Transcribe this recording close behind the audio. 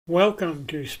Welcome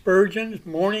to Spurgeon's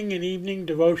Morning and Evening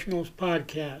Devotionals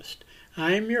Podcast.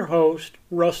 I am your host,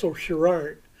 Russell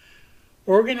Sherrard.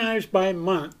 Organized by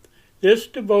month, this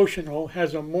devotional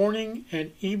has a morning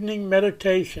and evening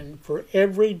meditation for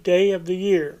every day of the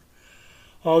year.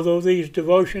 Although these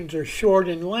devotions are short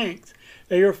in length,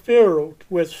 they are filled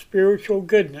with spiritual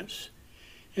goodness.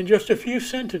 In just a few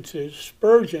sentences,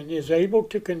 Spurgeon is able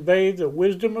to convey the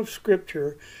wisdom of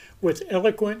Scripture with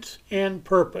eloquence and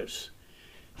purpose.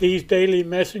 These daily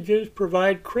messages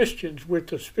provide Christians with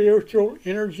the spiritual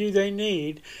energy they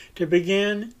need to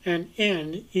begin and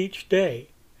end each day.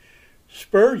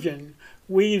 Spurgeon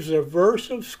weaves a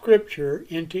verse of Scripture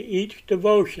into each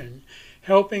devotion,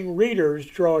 helping readers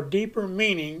draw deeper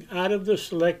meaning out of the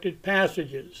selected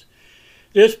passages.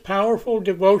 This powerful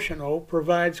devotional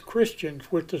provides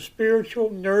Christians with the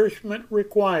spiritual nourishment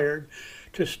required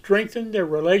to strengthen their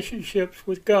relationships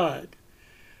with God.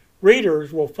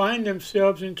 Readers will find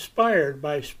themselves inspired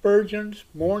by Spurgeon's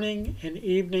morning and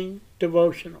evening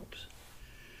devotionals.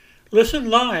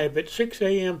 Listen live at 6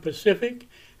 a.m. Pacific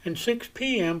and 6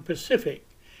 p.m. Pacific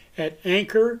at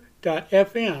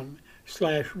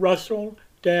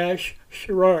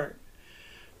anchor.fm/Russell-Sherrard.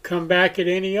 Come back at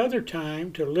any other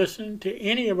time to listen to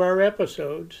any of our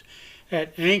episodes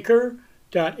at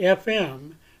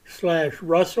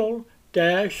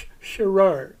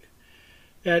anchor.fm/Russell-Sherrard.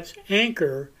 That's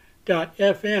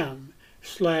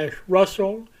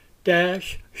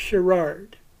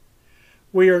anchor.fm/Russell-Sherrard.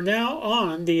 We are now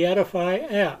on the Edify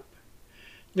app.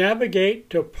 Navigate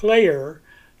to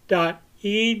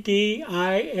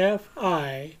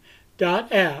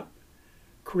player.edifi.app,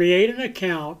 create an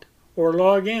account, or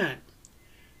log in.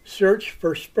 Search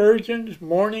for Spurgeon's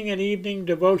Morning and Evening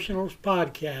Devotionals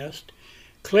Podcast,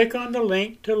 click on the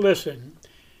link to listen,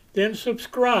 then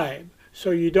subscribe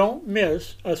so you don't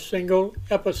miss a single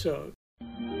episode.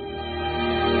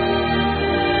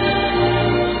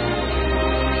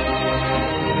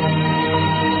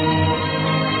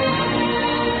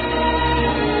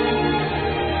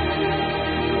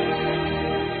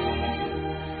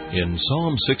 In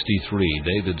Psalm 63,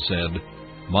 David said,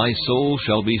 "My soul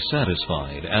shall be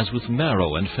satisfied as with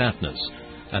marrow and fatness,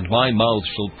 and my mouth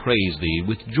shall praise thee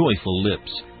with joyful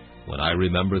lips, when I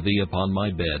remember thee upon my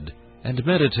bed, and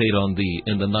meditate on thee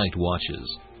in the night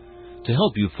watches." To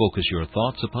help you focus your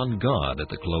thoughts upon God at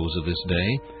the close of this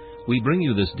day, we bring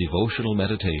you this devotional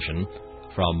meditation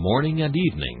from Morning and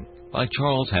Evening by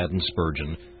Charles Haddon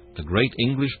Spurgeon, the great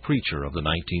English preacher of the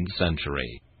 19th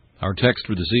century. Our text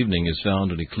for this evening is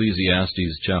found in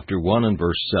Ecclesiastes chapter 1 and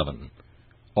verse 7.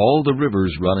 "All the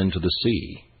rivers run into the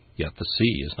sea, yet the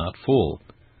sea is not full.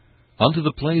 Unto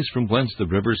the place from whence the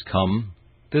rivers come,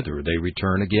 thither they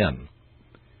return again."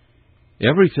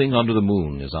 Everything under the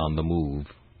moon is on the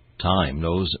move. Time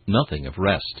knows nothing of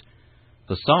rest.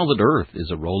 The solid earth is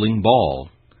a rolling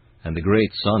ball, and the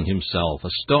great sun himself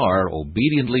a star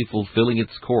obediently fulfilling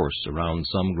its course around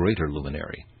some greater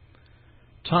luminary.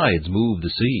 Tides move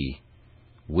the sea.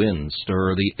 Winds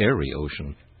stir the airy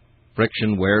ocean.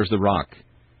 Friction wears the rock.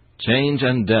 Change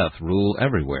and death rule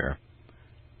everywhere.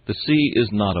 The sea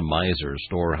is not a miser's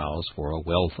storehouse for a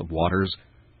wealth of waters,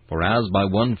 for as by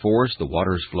one force the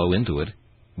waters flow into it,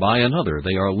 by another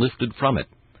they are lifted from it.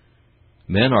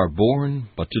 Men are born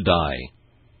but to die.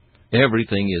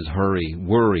 Everything is hurry,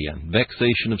 worry, and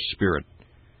vexation of spirit.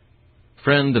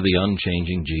 Friend of the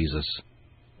unchanging Jesus,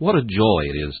 what a joy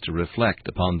it is to reflect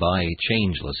upon thy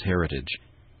changeless heritage,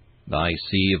 thy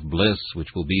sea of bliss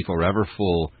which will be forever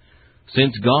full,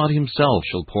 since God himself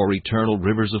shall pour eternal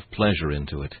rivers of pleasure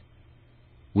into it.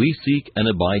 We seek an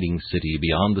abiding city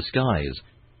beyond the skies,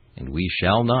 and we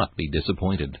shall not be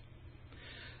disappointed.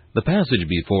 The passage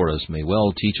before us may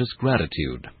well teach us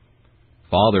gratitude.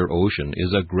 Father Ocean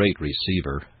is a great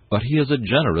receiver, but he is a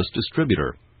generous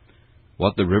distributor.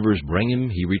 What the rivers bring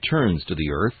him, he returns to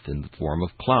the earth in the form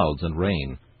of clouds and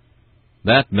rain.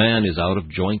 That man is out of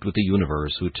joint with the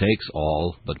universe who takes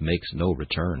all but makes no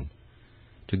return.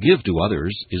 To give to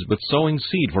others is but sowing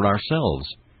seed for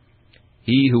ourselves.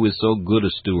 He who is so good a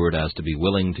steward as to be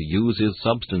willing to use his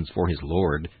substance for his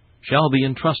Lord shall be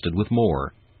entrusted with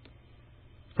more.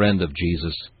 Friend of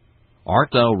Jesus, art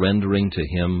thou rendering to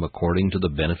him according to the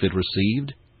benefit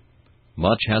received?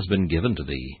 Much has been given to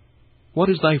thee. What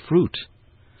is thy fruit?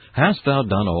 Hast thou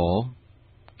done all?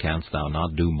 Canst thou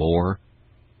not do more?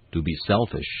 To be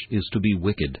selfish is to be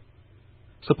wicked.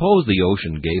 Suppose the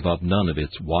ocean gave up none of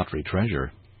its watery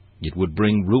treasure, it would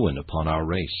bring ruin upon our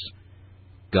race.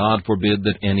 God forbid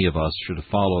that any of us should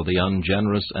follow the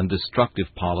ungenerous and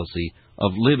destructive policy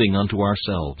of living unto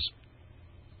ourselves.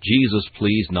 Jesus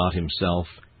pleased not himself.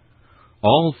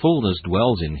 All fullness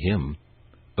dwells in him.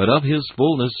 but of his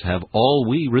fullness have all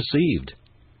we received.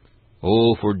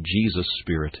 O for Jesus'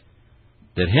 Spirit,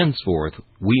 that henceforth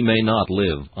we may not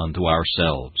live unto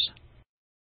ourselves.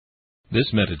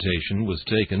 This meditation was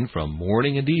taken from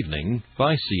Morning and Evening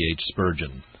by C.H.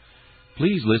 Spurgeon.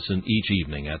 Please listen each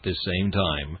evening at this same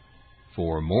time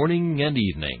for Morning and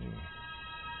Evening.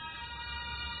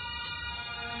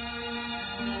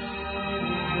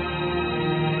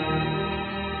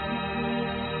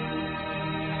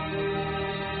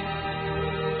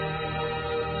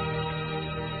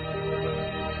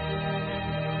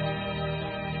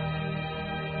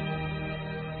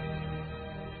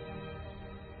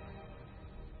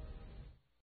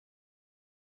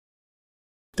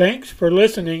 Thanks for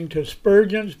listening to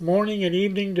Spurgeon's Morning and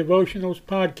Evening Devotionals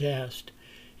podcast.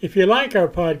 If you like our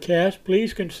podcast,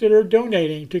 please consider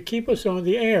donating to keep us on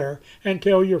the air and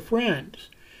tell your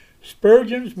friends.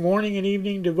 Spurgeon's Morning and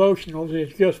Evening Devotionals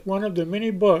is just one of the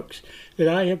many books that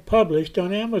I have published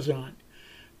on Amazon.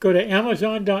 Go to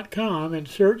Amazon.com and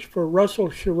search for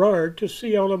Russell Sherrard to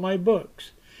see all of my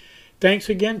books. Thanks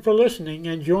again for listening,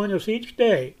 and join us each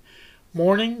day,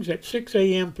 mornings at 6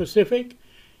 a.m. Pacific,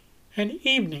 and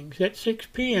evenings at 6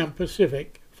 p.m.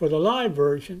 Pacific for the live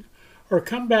version, or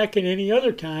come back at any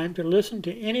other time to listen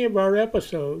to any of our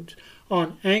episodes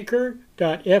on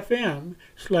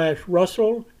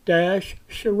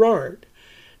anchor.fm/Russell-Sherrard.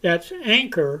 That's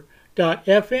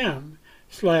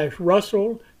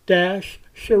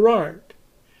anchor.fm/Russell-Sherrard.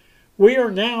 We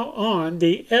are now on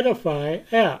the Edify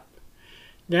app.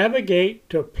 Navigate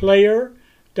to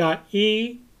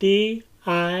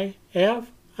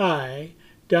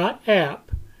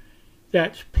player.edifi.app.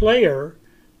 That's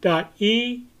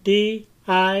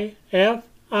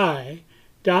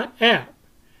player.edifi.app.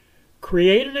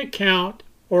 Create an account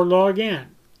or log in.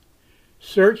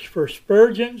 Search for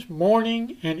Spurgeon's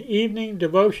Morning and Evening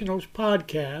Devotionals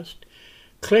podcast.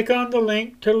 Click on the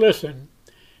link to listen,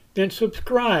 then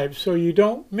subscribe so you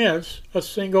don't miss a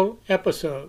single episode.